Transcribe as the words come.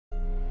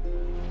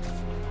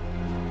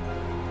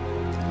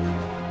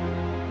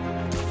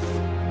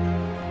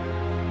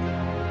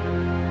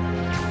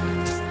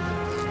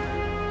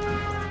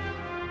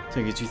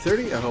Take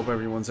 230. I hope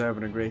everyone's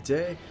having a great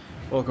day.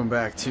 Welcome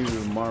back to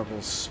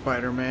Marvel's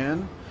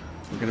Spider-Man.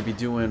 We're going to be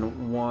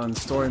doing one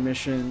story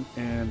mission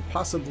and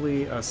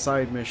possibly a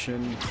side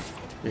mission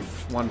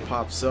if one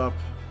pops up,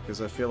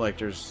 because I feel like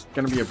there's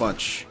going to be a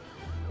bunch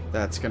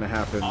that's going to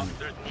happen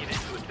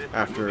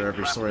after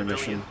every story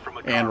mission,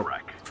 and we'll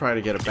try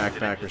to get a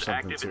backpack or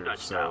something too.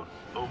 So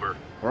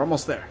we're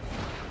almost there.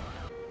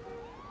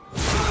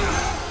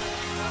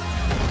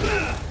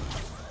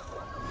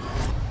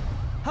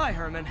 Hi,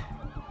 Herman.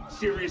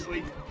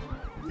 Seriously?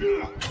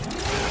 Give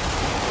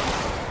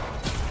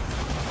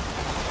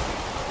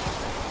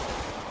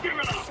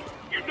it up!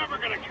 You're never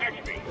gonna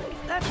catch me!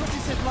 That's what you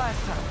said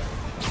last time.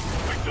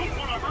 I don't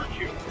want to hurt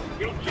you!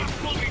 You'll just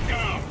slow me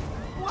down!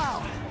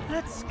 Wow,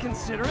 that's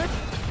considerate.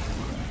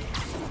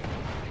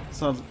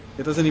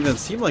 It doesn't even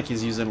seem like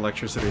he's using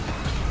electricity.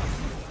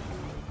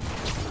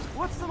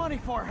 What's the money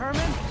for,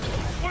 Herman?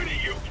 Why do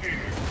you care?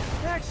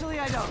 Actually,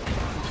 I don't.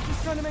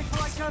 Just trying to make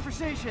polite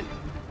conversation.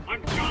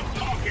 I'm done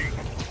talking!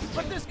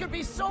 But this could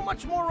be so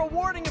much more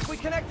rewarding if we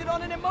connected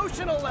on an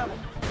emotional level.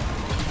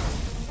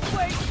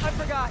 Wait, I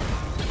forgot.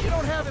 You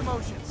don't have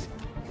emotions.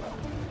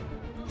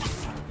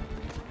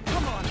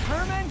 Come on,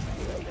 Herman.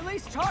 At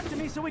least talk to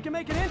me so we can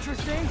make it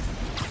interesting.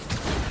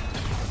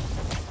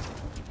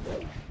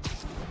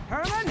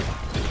 Herman?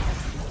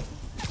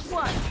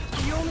 What?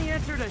 You only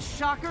answered a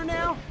shocker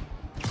now?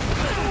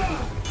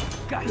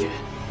 Gotcha.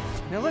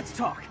 Now let's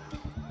talk.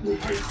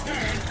 I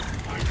said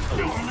I'm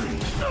done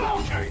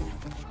talking!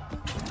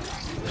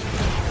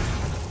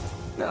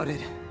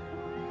 Noted.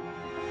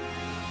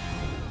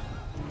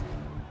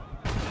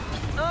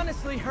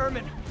 Honestly,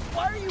 Herman,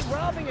 why are you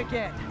robbing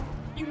again?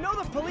 You know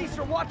the police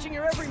are watching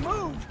your every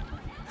move.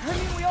 I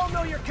mean, we all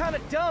know you're kind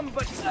of dumb,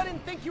 but I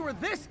didn't think you were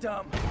this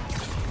dumb.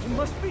 You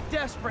must be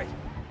desperate,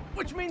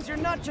 which means you're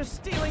not just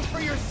stealing for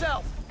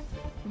yourself.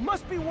 You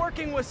must be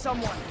working with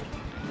someone,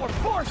 or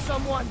for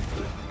someone.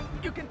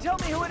 You can tell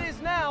me who it is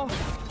now,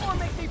 or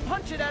make me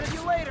punch it out of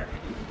you later.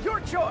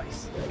 Your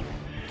choice.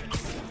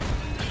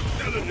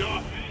 That's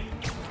enough!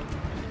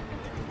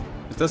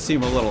 It does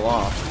seem a little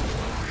off.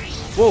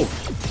 Whoa!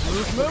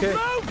 Okay.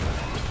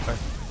 Move! I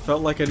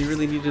felt like I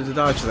really needed to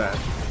dodge that.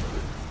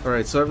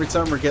 Alright, so every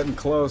time we're getting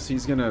close,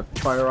 he's gonna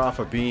fire off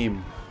a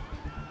beam.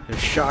 A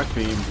shock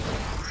beam.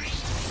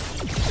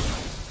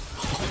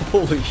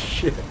 Holy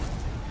shit.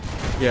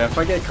 Yeah, if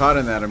I get caught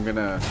in that, I'm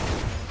gonna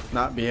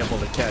not be able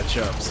to catch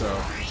up, so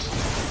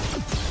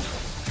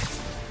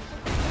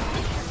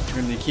I'm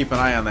gonna need to keep an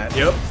eye on that.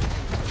 Yep.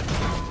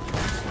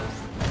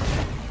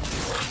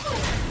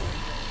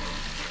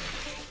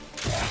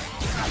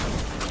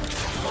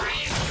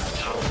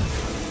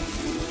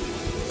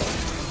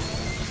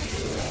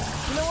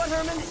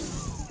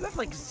 You have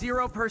like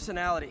zero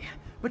personality,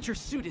 but your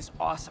suit is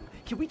awesome.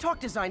 Can we talk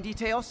design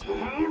details?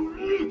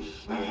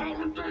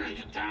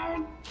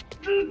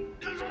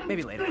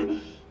 Maybe later.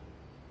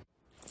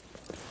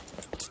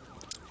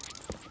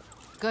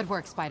 Good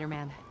work,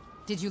 Spider-Man.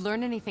 Did you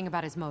learn anything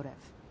about his motive?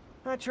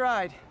 I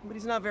tried, but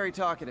he's not very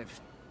talkative.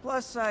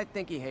 Plus, I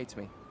think he hates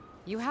me.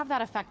 You have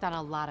that effect on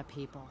a lot of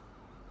people.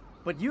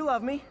 But you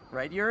love me,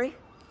 right, Yuri?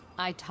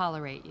 I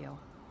tolerate you.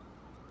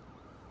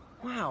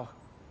 Wow.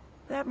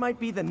 That might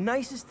be the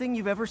nicest thing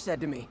you've ever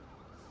said to me.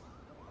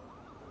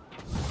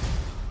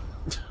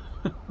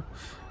 That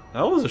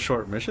was a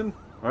short mission.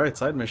 Alright,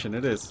 side mission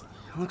it is.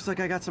 Looks like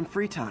I got some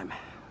free time.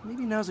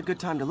 Maybe now's a good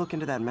time to look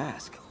into that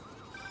mask.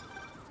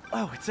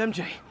 Oh, it's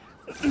MJ.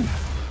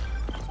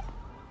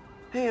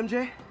 Hey,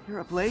 MJ.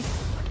 You're up late?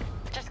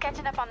 Just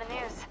catching up on the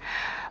news.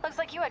 Looks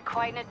like you had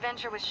quite an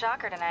adventure with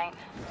Shocker tonight.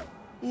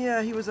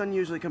 Yeah, he was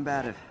unusually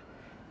combative.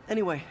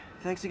 Anyway,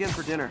 thanks again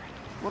for dinner.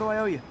 What do I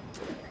owe you?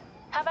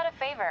 How about a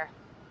favor?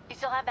 You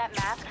still have that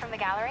mask from the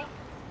gallery?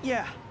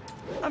 Yeah.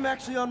 I'm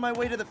actually on my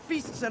way to the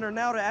Feast Center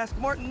now to ask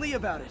Martin Lee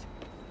about it.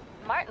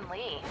 Martin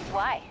Lee?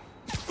 Why?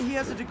 He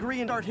has a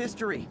degree in art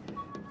history.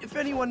 If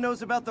anyone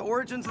knows about the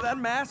origins of that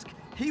mask,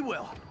 he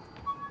will.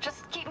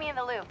 Just keep me in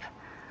the loop.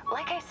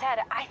 Like I said,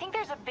 I think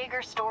there's a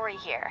bigger story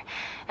here,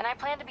 and I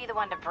plan to be the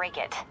one to break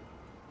it.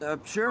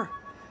 Sure.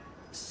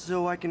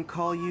 So I can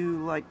call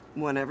you, like,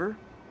 whenever?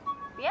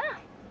 Yeah,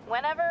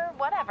 whenever,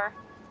 whatever.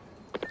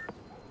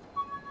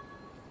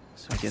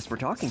 So I guess we're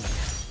talking.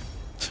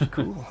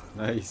 Cool.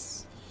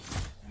 Nice.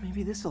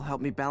 Maybe this'll help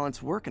me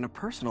balance work and a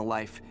personal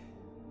life,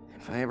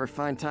 if I ever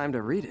find time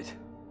to read it.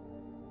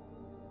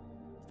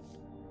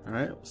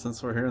 Alright,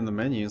 since we're here in the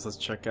menus, let's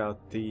check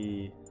out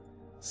the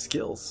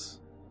skills.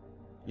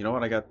 You know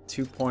what, I got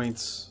 2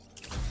 points.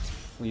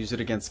 We'll use it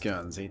against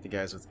guns. Hate the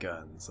guys with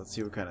guns. Let's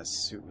see what kind of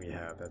suit we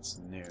have that's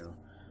new.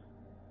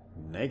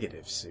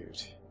 Negative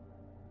suit.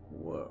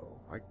 Whoa.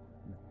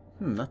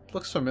 That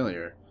looks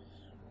familiar.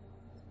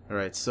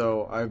 Alright,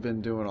 so I've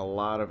been doing a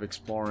lot of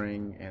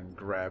exploring and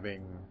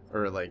grabbing,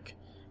 or like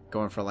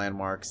going for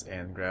landmarks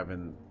and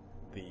grabbing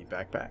the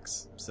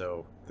backpacks.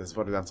 So this is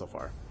what I've done so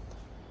far.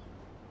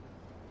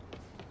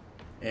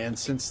 And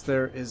since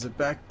there is a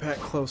backpack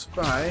close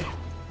by,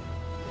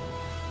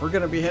 we're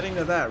going to be heading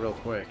to that real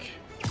quick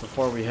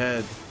before we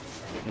head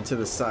into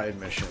the side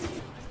mission.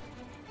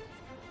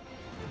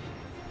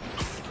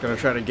 Gonna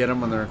try to get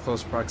them when they're in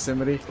close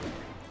proximity.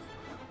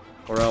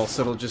 Or else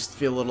it'll just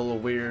feel a little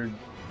weird.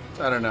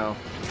 I don't know.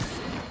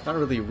 Not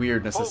really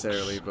weird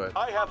necessarily, Folks, but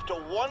I have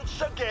to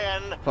once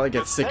again probably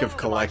get sick of defend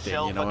collecting,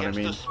 myself you know what I against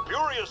mean? the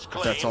spurious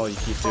If that's all you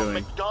keep claims from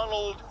doing.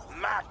 McDonald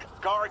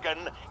Mac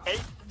Gargan,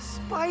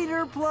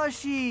 Spider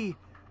plushie!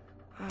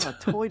 Ah,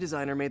 a toy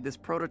designer made this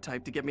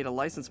prototype to get me to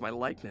license my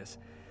likeness.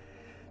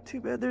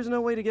 Too bad there's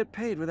no way to get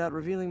paid without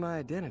revealing my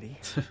identity.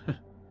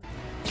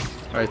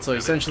 Alright, so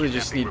essentially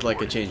just need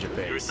like a change of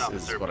pace,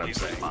 is what I'm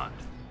saying.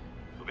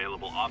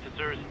 Available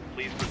officers,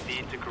 please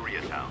proceed to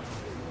Koreatown.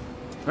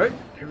 Alright,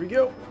 here we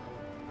go.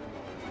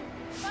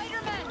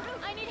 Spider-Man,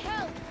 I need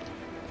help.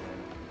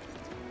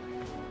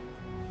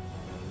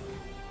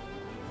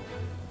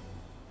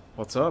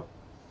 What's up?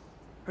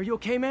 Are you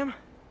okay, ma'am?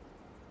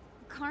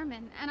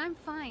 Carmen, and I'm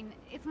fine.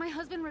 It's my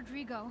husband,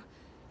 Rodrigo.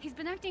 He's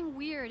been acting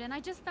weird, and I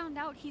just found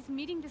out he's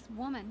meeting this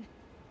woman.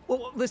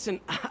 Well, listen,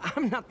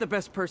 I'm not the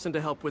best person to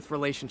help with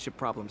relationship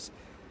problems.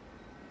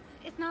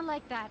 It's not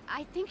like that.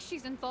 I think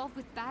she's involved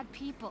with bad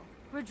people.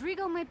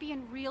 Rodrigo might be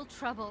in real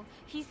trouble.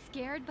 He's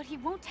scared, but he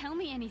won't tell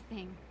me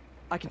anything.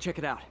 I can check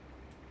it out.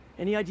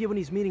 Any idea when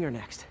he's meeting her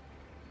next?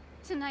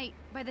 Tonight,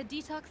 by the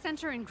detox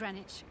center in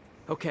Greenwich.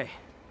 Okay.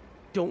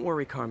 Don't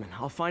worry, Carmen.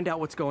 I'll find out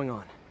what's going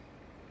on.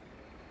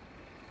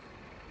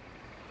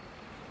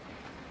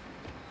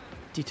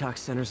 Detox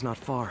center's not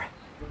far.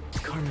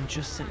 Carmen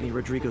just sent me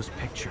Rodrigo's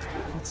picture.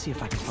 Let's see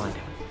if I can find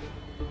him.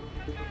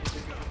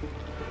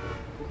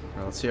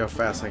 Well, let's see how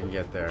fast I can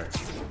get there.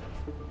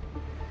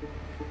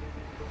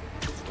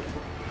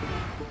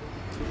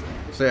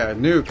 So yeah,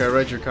 Nuke, I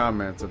read your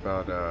comments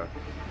about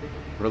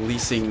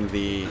releasing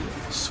the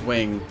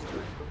swing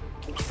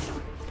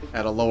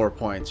at a lower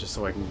point just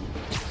so I can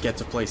get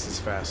to places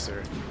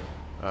faster.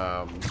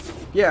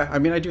 Yeah, I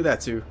mean, I do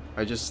that too.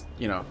 I just,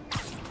 you know,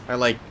 I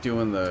like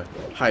doing the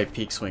high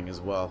peak swing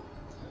as well.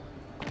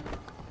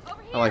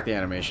 I like the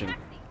animation.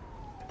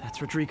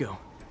 That's Rodrigo.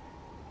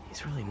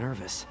 He's really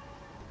nervous.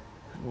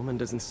 That woman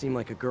doesn't seem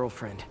like a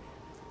girlfriend.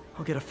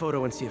 I'll get a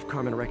photo and see if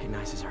Carmen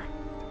recognizes her.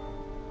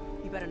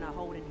 You better not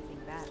hold anything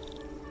back.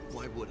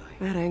 Why would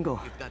I? That angle.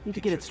 If that Need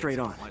to get it picture straight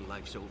gets on. out, my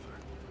life's over.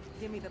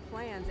 Give me the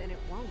plans and it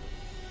won't.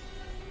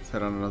 Let's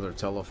head on another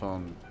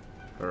telephone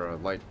or a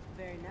light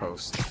Very nice.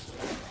 post.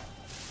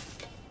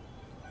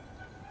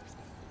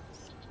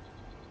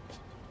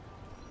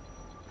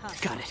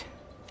 Got it.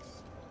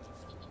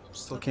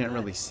 Still can't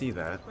really see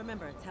that.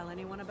 Remember, tell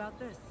anyone about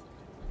this,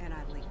 and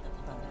I leak the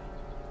photo.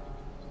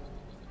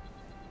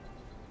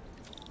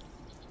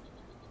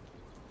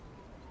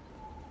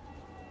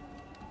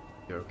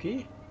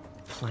 Yoki?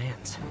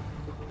 Plans.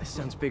 This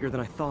sounds bigger than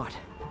I thought.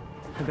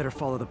 I better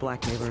follow the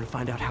blackmailer and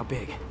find out how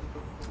big.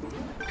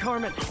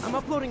 Carmen, I'm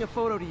uploading a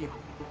photo to you.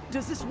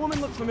 Does this woman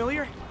look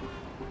familiar?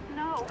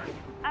 No,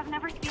 I've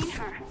never seen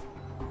her.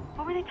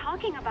 What were they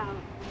talking about?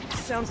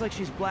 Sounds like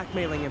she's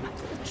blackmailing him.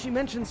 She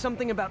mentioned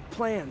something about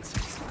plans.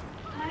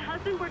 My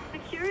husband works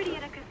security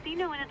at a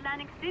casino in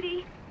Atlantic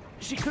City.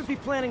 She could be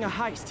planning a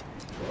heist,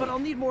 but I'll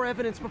need more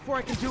evidence before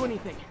I can do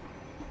anything.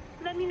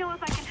 Let me know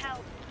if I can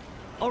help.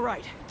 All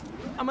right.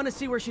 I'm gonna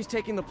see where she's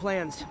taking the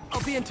plans.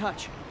 I'll be in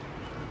touch.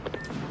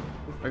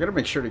 I gotta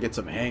make sure to get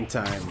some hang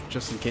time,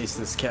 just in case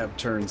this cab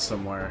turns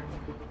somewhere.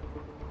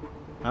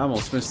 I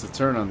almost missed the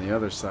turn on the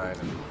other side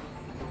and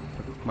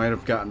might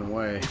have gotten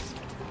away.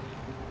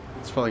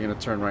 It's probably gonna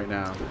turn right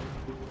now.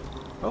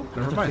 Oh,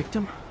 never Another mind.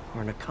 victim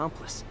or an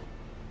accomplice?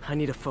 I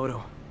need a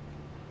photo.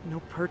 No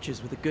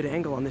perches with a good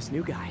angle on this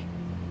new guy.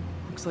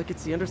 Looks like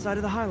it's the underside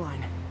of the High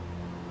Line.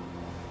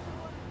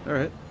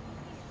 Alright.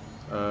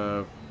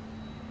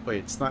 Wait,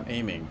 it's not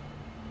aiming.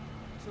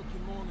 Took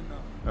you long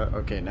enough.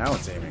 Okay, now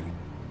it's aiming.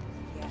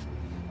 Yeah.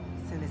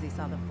 As soon as he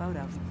saw the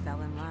photo, he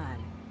fell in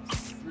line.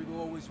 Rodrigo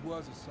always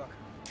was a sucker.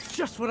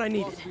 Just what I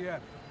needed. Possibly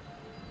happy.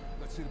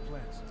 Let's see the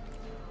plans.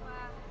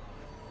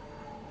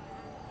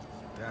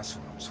 That's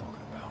what I'm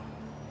talking about.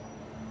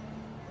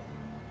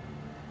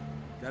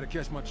 Gotta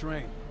catch my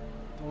train.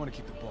 Don't want to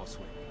keep the boss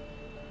waiting.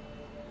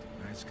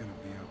 Tonight's gonna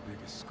be our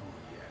biggest score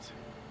yet.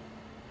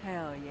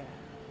 Hell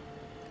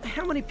yeah.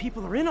 How many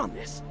people are in on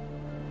this?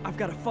 I've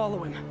got to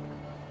follow him.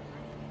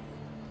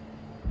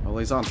 Well,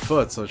 he's on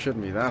foot, so it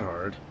shouldn't be that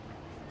hard.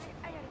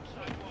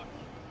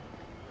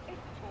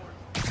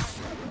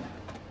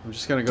 I'm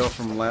just gonna go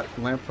from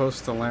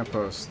lamppost to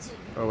lamppost.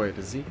 Oh wait,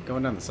 is he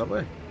going down the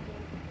subway?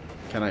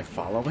 Can I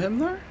follow him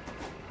there?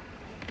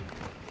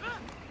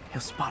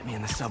 He'll spot me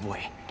in the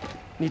subway.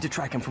 Need to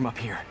track him from up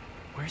here.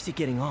 Where's he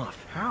getting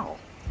off? How?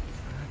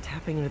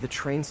 Tapping into the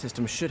train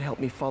system should help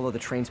me follow the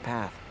train's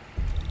path.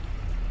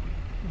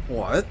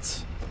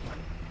 What?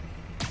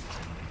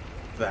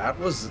 That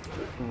was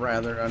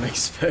rather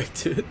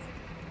unexpected.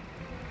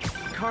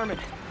 Carmen,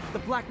 the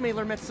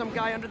blackmailer met some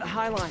guy under the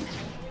High Line.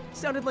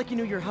 Sounded like you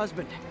knew your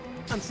husband.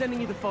 I'm sending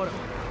you the photo.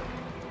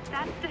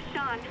 That's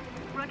Deshaun,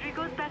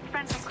 Rodrigo's best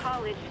friend from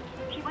college.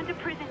 He went to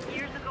prison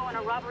years ago on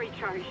a robbery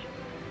charge.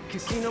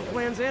 Casino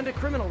plans and a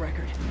criminal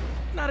record.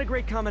 Not a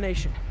great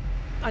combination.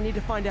 I need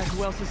to find out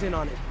who else is in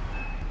on it.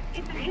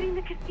 If they're hitting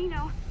the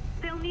casino,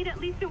 They'll need at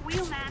least a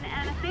wheelman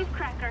and a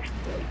safecracker.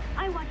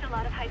 I watch a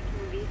lot of heist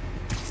movies.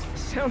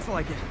 Sounds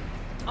like it.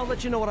 I'll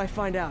let you know what I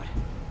find out.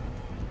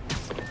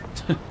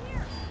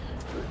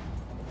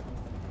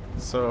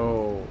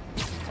 So,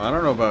 I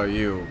don't know about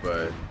you,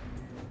 but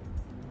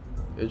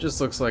it just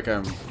looks like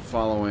I'm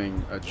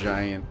following a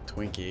giant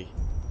Twinkie.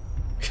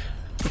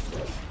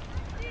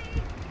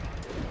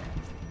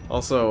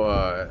 Also,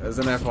 as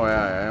an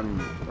FYI,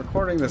 I'm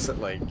recording this at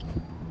like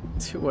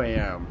 2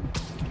 a.m.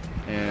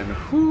 and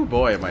whoo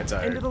boy am I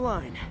tired. End of the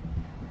line.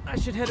 I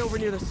should head over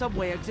near the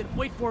subway exit and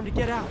wait for him to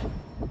get out.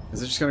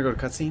 Is it just gonna go to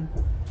cutscene?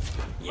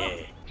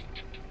 Yeah.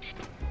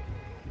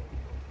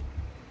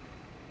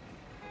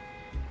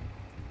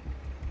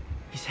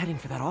 He's heading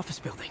for that office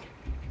building.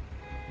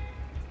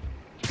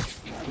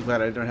 I'm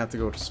glad I don't have to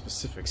go to a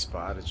specific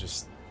spot. It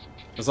just,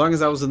 as long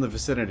as I was in the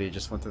vicinity, it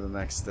just went to the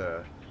next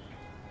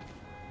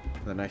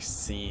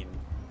scene.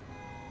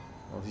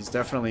 Well, he's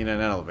definitely in an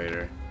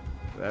elevator.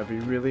 That'd be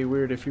really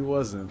weird if he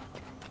wasn't.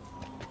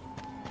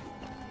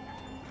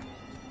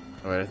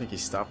 Oh wait, I think he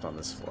stopped on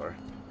this floor.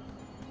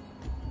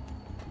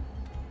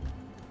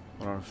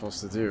 What am I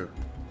supposed to do?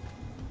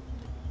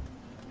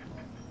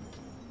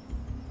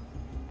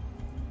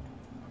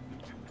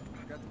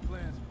 Got the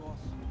plans, boss.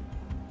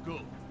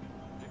 Good.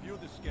 Review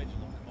the schedule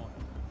on the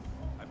monitor.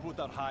 I put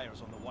out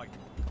hires on the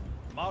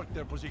whiteboard. Mark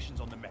their positions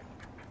on the map.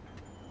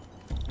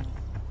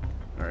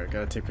 Alright,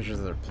 gotta take pictures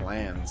of their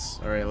plans.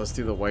 Alright, let's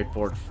do the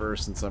whiteboard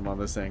first since I'm on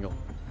this angle.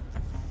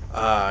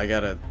 I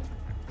gotta...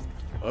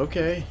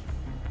 Okay.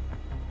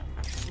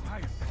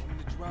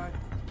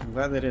 I'm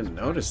glad they didn't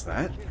notice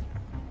that.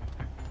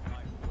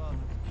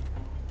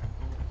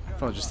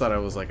 I just thought I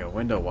was like a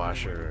window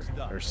washer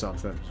or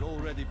something.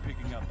 Already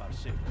picking up our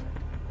safety.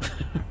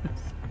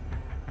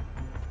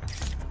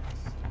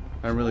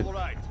 I'm really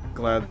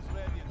glad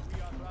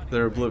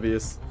they're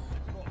oblivious.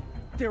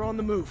 They're on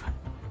the move.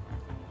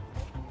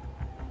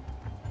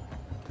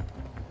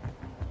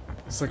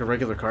 It's like a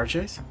regular car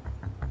chase?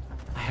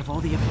 I have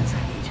all the evidence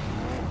I need.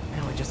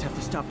 Now I just have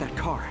to stop that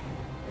car.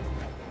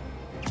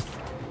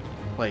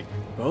 Like,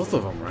 both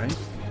of them, right?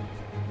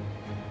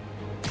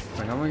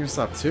 Like, how am I gonna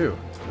stop two?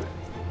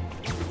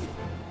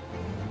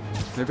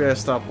 Maybe I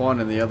stop one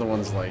and the other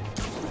one's like,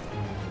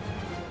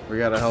 we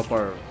gotta help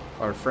our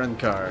friend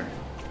car.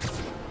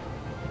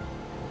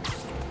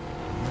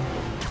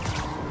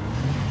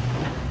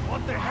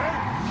 What the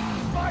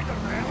hell?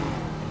 Spider-Man!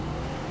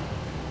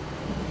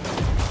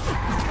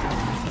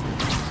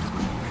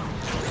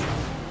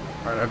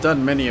 Alright, I've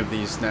done many of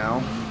these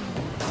now.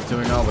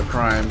 Doing all the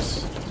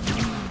crimes.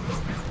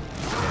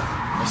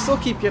 I still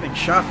keep getting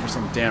shot for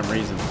some damn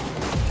reason.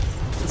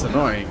 It's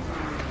annoying.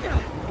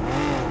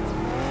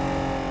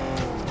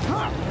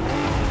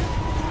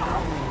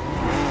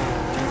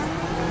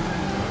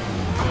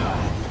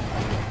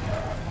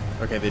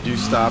 Okay, they do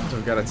stop, so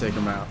we've got to take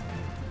them out.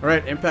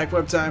 Alright, impact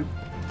web time.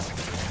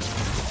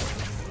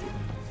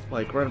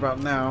 Like, right about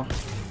now.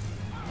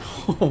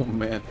 Oh,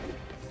 man.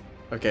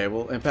 Okay,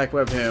 we'll impact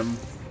web him.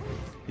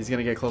 He's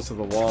gonna get close to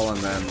the wall and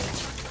then...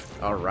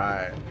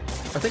 Alright.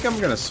 I think I'm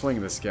gonna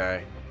swing this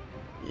guy.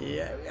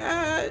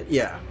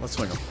 Yeah, let's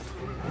swing him.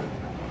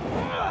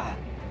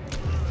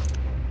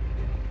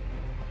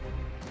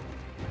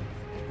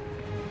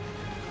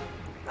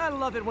 I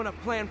love it when a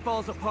plan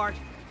falls apart.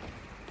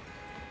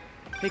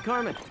 Hey,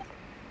 Carmen.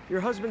 Your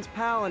husband's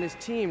pal and his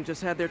team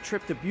just had their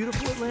trip to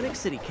beautiful Atlantic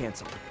City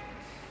canceled.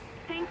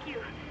 Thank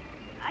you.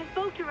 I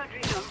spoke to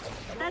Rodrigo.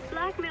 That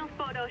blackmail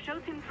photo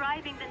shows him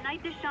driving the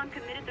night Deshawn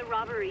committed the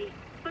robbery.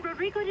 But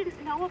Rodrigo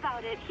didn't know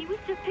about it. He was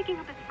just picking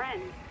up his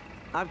friend.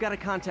 I've got a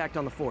contact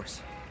on the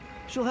force.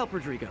 She'll help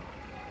Rodrigo,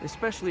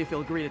 especially if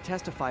he'll agree to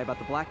testify about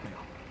the blackmail.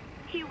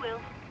 He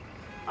will.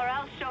 Or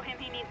I'll show him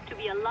he needs to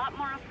be a lot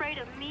more afraid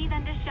of me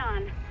than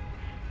Deshawn.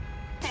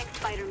 Thanks,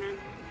 Spider-Man.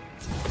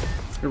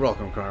 You're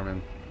welcome,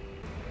 Carmen.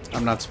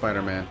 I'm not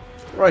Spider-Man.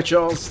 Alright,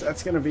 y'all,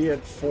 that's going to be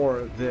it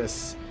for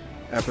this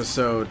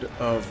episode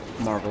of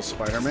Marvel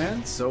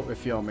Spider-Man. So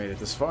if y'all made it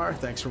this far,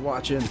 thanks for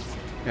watching.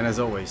 And as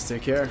always,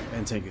 take care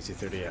and take it to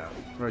 30 out.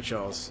 Alright,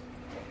 y'all.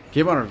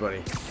 Keep on,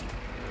 everybody.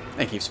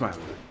 And keep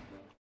smiling.